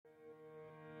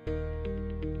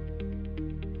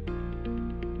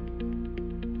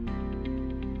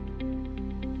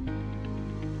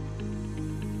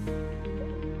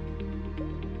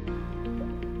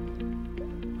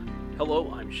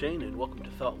Hello, I'm Shane, and welcome to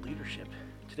Thought Leadership.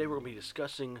 Today we're going to be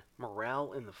discussing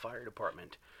morale in the fire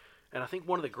department. And I think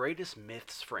one of the greatest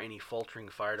myths for any faltering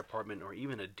fire department or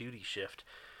even a duty shift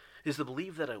is the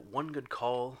belief that a one good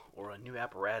call or a new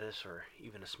apparatus or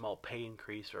even a small pay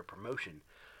increase or a promotion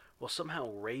will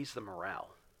somehow raise the morale.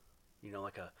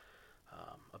 Like a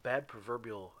bad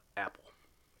proverbial apple.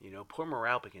 Poor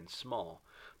morale begins small,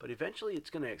 but eventually it's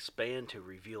going to expand to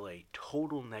reveal a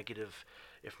total negative,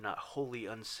 if not wholly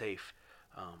unsafe,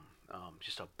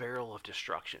 just a barrel of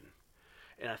destruction.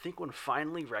 And I think when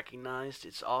finally recognized,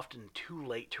 it's often too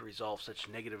late to resolve such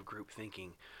negative group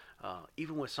thinking,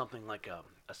 even with something like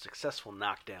a successful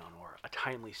knockdown or a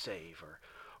timely save or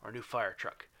a new fire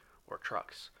truck or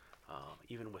trucks,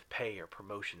 even with pay or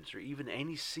promotions or even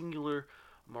any singular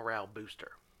morale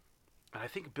booster. And I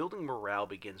think building morale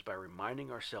begins by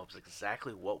reminding ourselves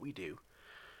exactly what we do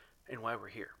and why we're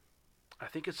here. I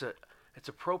think it's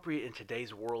appropriate in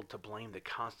today's world to blame the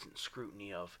constant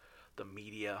scrutiny of the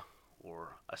media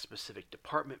or a specific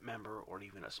department member or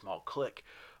even a small clique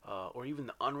or even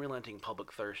the unrelenting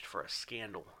public thirst for a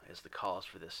scandal as the cause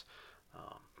for this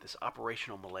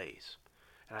operational malaise.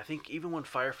 And I think even when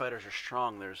firefighters are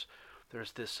strong,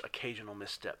 there's this occasional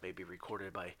misstep maybe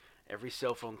recorded by every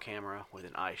cell phone camera with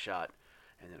an eye shot,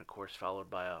 and then of course followed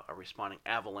by a responding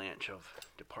avalanche of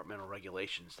departmental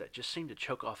regulations that just seem to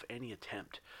choke off any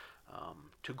attempt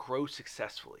to grow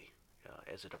successfully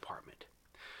as a department.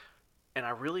 And I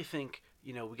really think,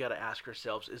 we got to ask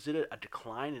ourselves, is it a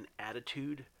decline in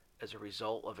attitude as a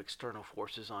result of external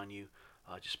forces on you,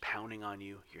 just pounding on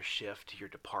you, your shift, your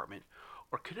department?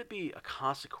 Or could it be a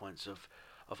consequence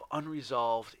of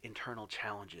unresolved internal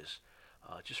challenges,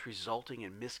 just resulting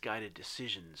in misguided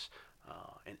decisions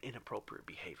and inappropriate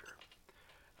behavior?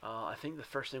 I think the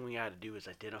first thing we got to do is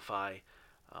identify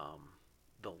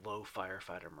the low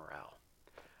firefighter morale.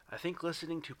 I think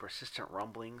listening to persistent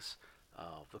rumblings,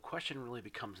 the question really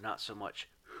becomes not so much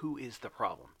who is the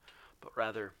problem, but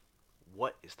rather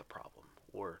what is the problem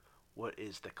or what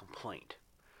is the complaint.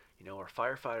 Are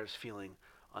firefighters feeling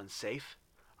unsafe?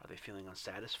 Are they feeling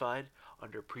unsatisfied,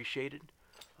 underappreciated?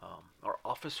 Are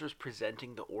officers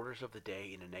presenting the orders of the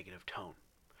day in a negative tone?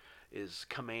 Is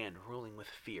command ruling with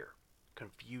fear,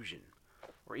 confusion,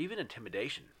 or even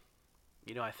intimidation?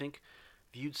 I think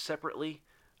viewed separately,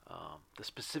 the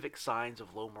specific signs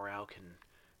of low morale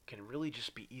can really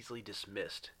just be easily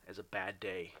dismissed as a bad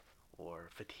day or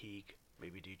fatigue,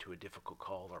 maybe due to a difficult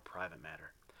call or private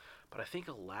matter. But I think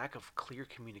a lack of clear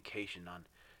communication on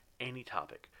any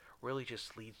topic really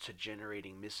just leads to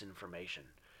generating misinformation,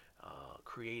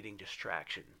 creating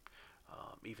distraction,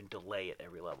 even delay at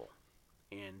every level.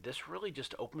 And this really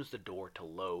just opens the door to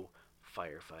low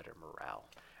firefighter morale.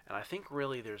 And I think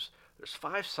really there's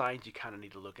 5 signs you kind of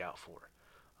need to look out for.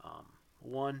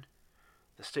 One,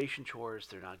 the station chores,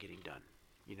 they're not getting done.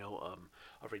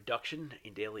 A reduction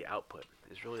in daily output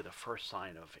is really the first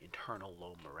sign of internal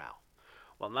low morale.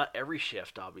 While not every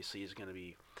shift obviously is going to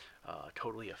be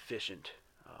totally efficient,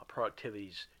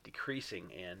 productivity's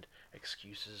decreasing and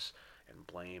excuses and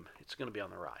blame, it's going to be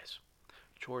on the rise.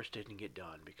 Chores didn't get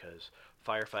done because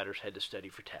firefighters had to study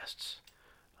for tests.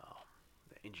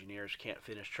 The engineers can't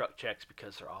finish truck checks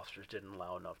because their officers didn't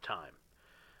allow enough time.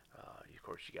 Of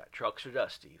course, you got trucks are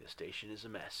dusty, the station is a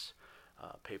mess,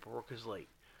 paperwork is late,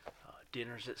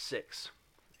 dinner's at 6,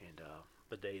 and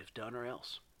the day is done or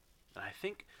else. And I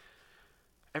think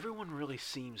everyone really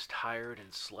seems tired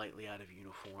and slightly out of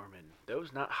uniform, and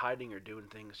those not hiding or doing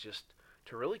things just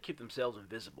to really keep themselves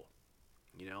invisible.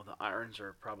 The irons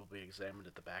are probably examined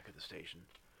at the back of the station.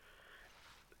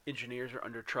 Engineers are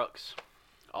under trucks.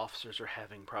 Officers are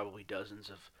having probably dozens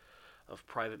of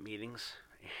private meetings,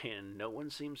 and no one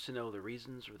seems to know the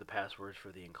reasons or the passwords for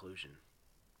the inclusion.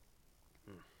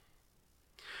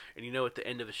 And at the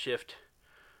end of a shift,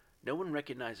 no one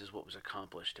recognizes what was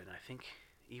accomplished, and I think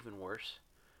even worse,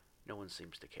 no one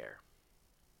seems to care.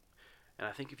 And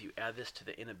I think if you add this to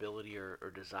the inability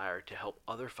or desire to help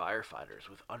other firefighters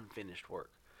with unfinished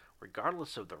work,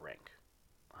 regardless of the rank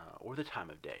or the time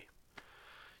of day,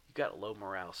 you've got low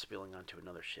morale spilling onto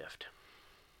another shift.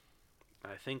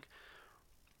 And I think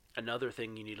another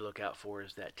thing you need to look out for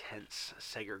is that tense,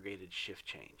 segregated shift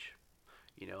change.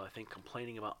 I think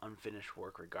complaining about unfinished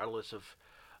work, regardless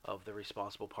of the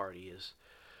responsible party,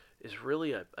 is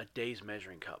really a day's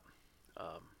measuring cup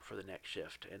for the next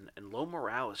shift. And low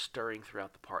morale is stirring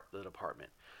throughout the department.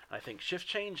 And I think shift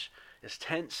change is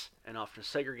tense and often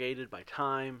segregated by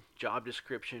time, job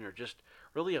description, or just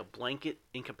really a blanket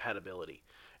incompatibility.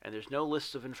 And there's no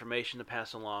lists of information to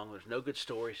pass along. There's no good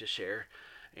stories to share.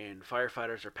 And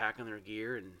firefighters are packing their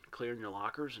gear and clearing their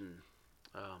lockers, and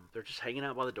they're just hanging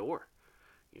out by the door.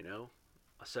 You know,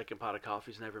 a second pot of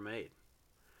coffee is never made.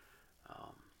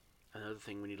 Um, Another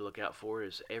thing we need to look out for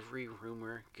is every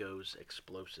rumor goes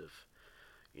explosive.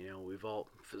 You know,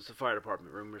 it's the fire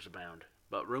department, rumors abound.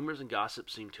 But rumors and gossip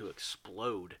seem to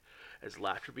explode as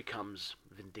laughter becomes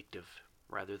vindictive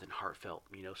rather than heartfelt.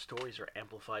 You know, stories are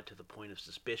amplified to the point of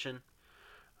suspicion,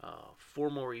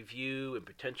 formal review, and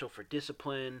potential for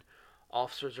discipline.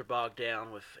 Officers are bogged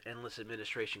down with endless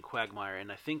administration quagmire,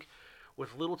 and I think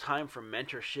with little time for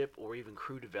mentorship or even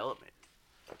crew development.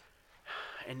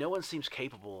 And no one seems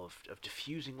capable of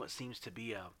diffusing what seems to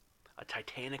be a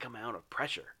titanic amount of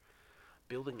pressure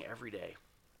building every day,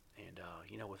 and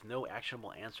with no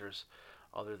actionable answers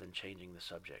other than changing the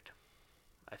subject.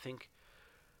 I think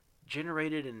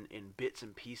generated in bits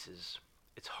and pieces,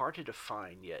 it's hard to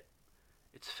define, yet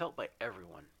it's felt by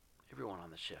everyone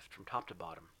on the shift, from top to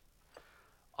bottom.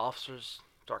 Officers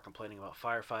start complaining about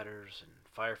firefighters, and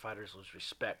firefighters lose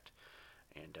respect,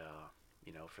 and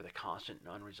for the constant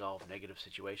and unresolved negative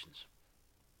situations.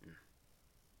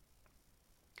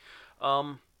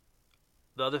 Um,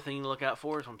 the other thing to look out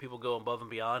for is when people go above and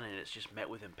beyond, and it's just met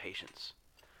with impatience.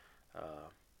 Uh,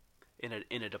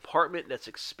 in a department that's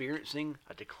experiencing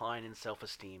a decline in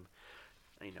self-esteem,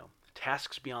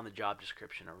 tasks beyond the job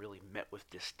description are really met with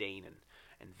disdain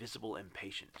and visible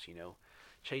impatience.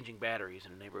 Changing batteries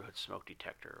in a neighborhood smoke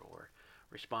detector, or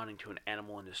responding to an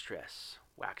animal in distress,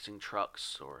 waxing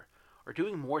trucks, or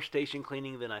doing more station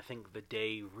cleaning than I think the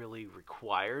day really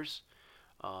requires,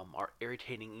 are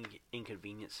irritating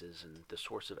inconveniences and the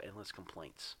source of endless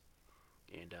complaints.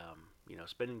 And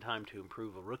spending time to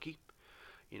improve a rookie,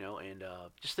 and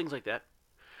just things like that.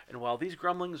 And while these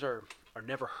grumblings are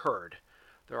never heard,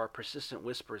 there are persistent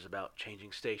whispers about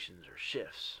changing stations or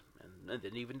shifts, and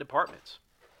then even departments.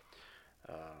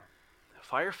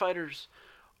 Firefighters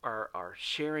are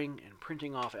sharing and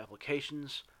printing off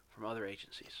applications from other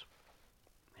agencies,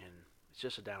 and it's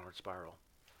just a downward spiral.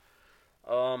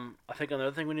 I think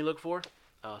another thing we need to look for,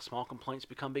 small complaints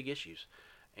become big issues,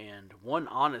 and one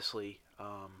honestly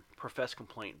professed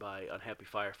complaint by unhappy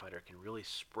firefighter can really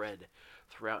spread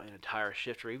throughout an entire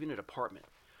shift or even a department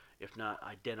if not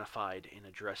identified and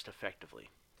addressed effectively.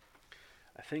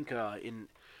 I think in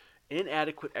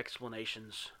inadequate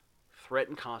explanations,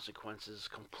 threatened consequences,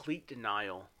 complete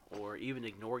denial, or even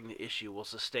ignoring the issue will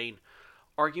sustain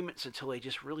arguments until they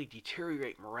just really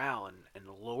deteriorate morale and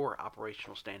lower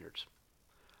operational standards.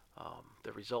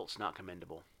 The result's not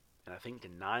commendable. And I think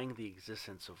denying the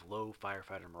existence of low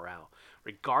firefighter morale,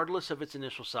 regardless of its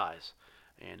initial size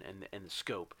and the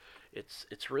scope,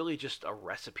 it's really just a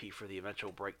recipe for the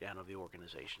eventual breakdown of the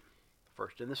organization.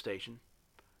 First in the station,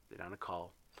 then on a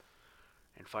call,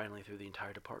 and finally through the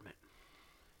entire department.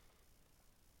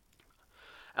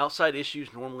 Outside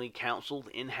issues normally counseled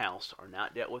in-house are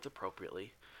not dealt with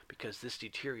appropriately because this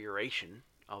deterioration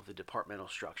of the departmental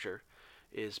structure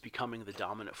is becoming the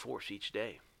dominant force each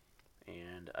day.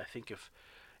 And I think if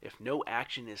no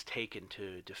action is taken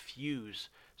to diffuse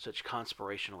such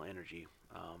conspirational energy,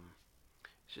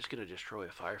 it's just going to destroy a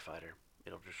firefighter.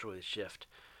 It'll destroy the shift.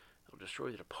 It'll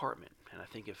destroy the department. And I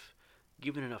think if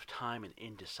given enough time and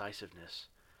indecisiveness,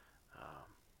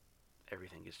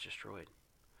 everything gets destroyed.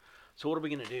 So what are we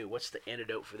going to do? What's the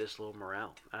antidote for this low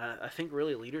morale? I think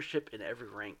really leadership in every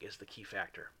rank is the key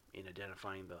factor in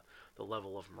identifying the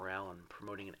level of morale and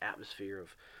promoting an atmosphere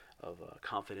of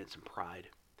confidence and pride.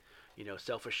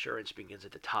 Self-assurance begins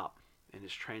at the top and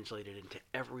is translated into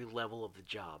every level of the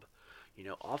job.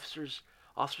 Officers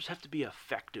have to be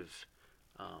effective,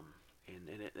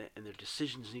 and their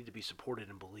decisions need to be supported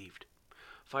and believed.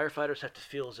 Firefighters have to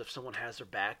feel as if someone has their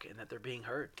back and that they're being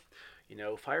heard.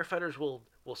 Firefighters will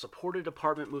support a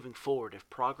department moving forward if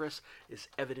progress is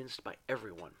evidenced by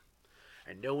everyone,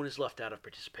 and no one is left out of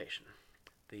participation.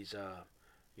 These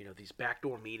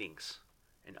backdoor meetings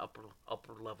and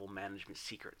upper level management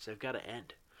secrets, they've got to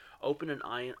end. Open and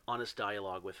honest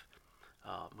dialogue with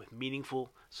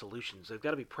meaningful solutions. They've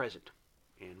got to be present,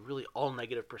 and really all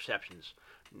negative perceptions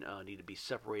need to be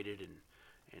separated,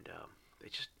 and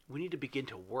we need to begin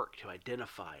to work to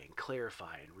identify and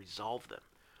clarify and resolve them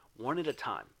one at a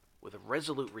time with a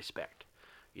resolute respect.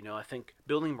 I think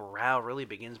building morale really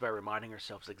begins by reminding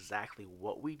ourselves exactly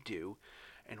what we do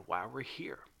and why we're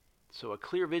here. So a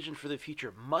clear vision for the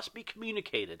future must be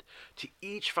communicated to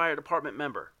each fire department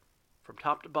member from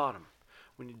top to bottom.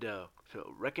 We need to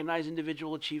recognize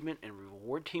individual achievement and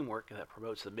reward teamwork that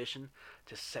promotes the mission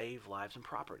to save lives and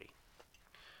property.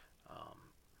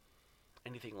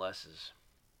 Anything less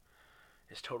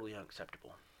is totally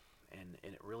unacceptable, and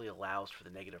it really allows for the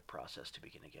negative process to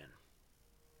begin again.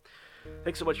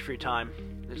 Thanks so much for your time.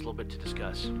 There's a little bit to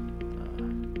discuss.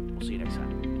 We'll see you next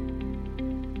time.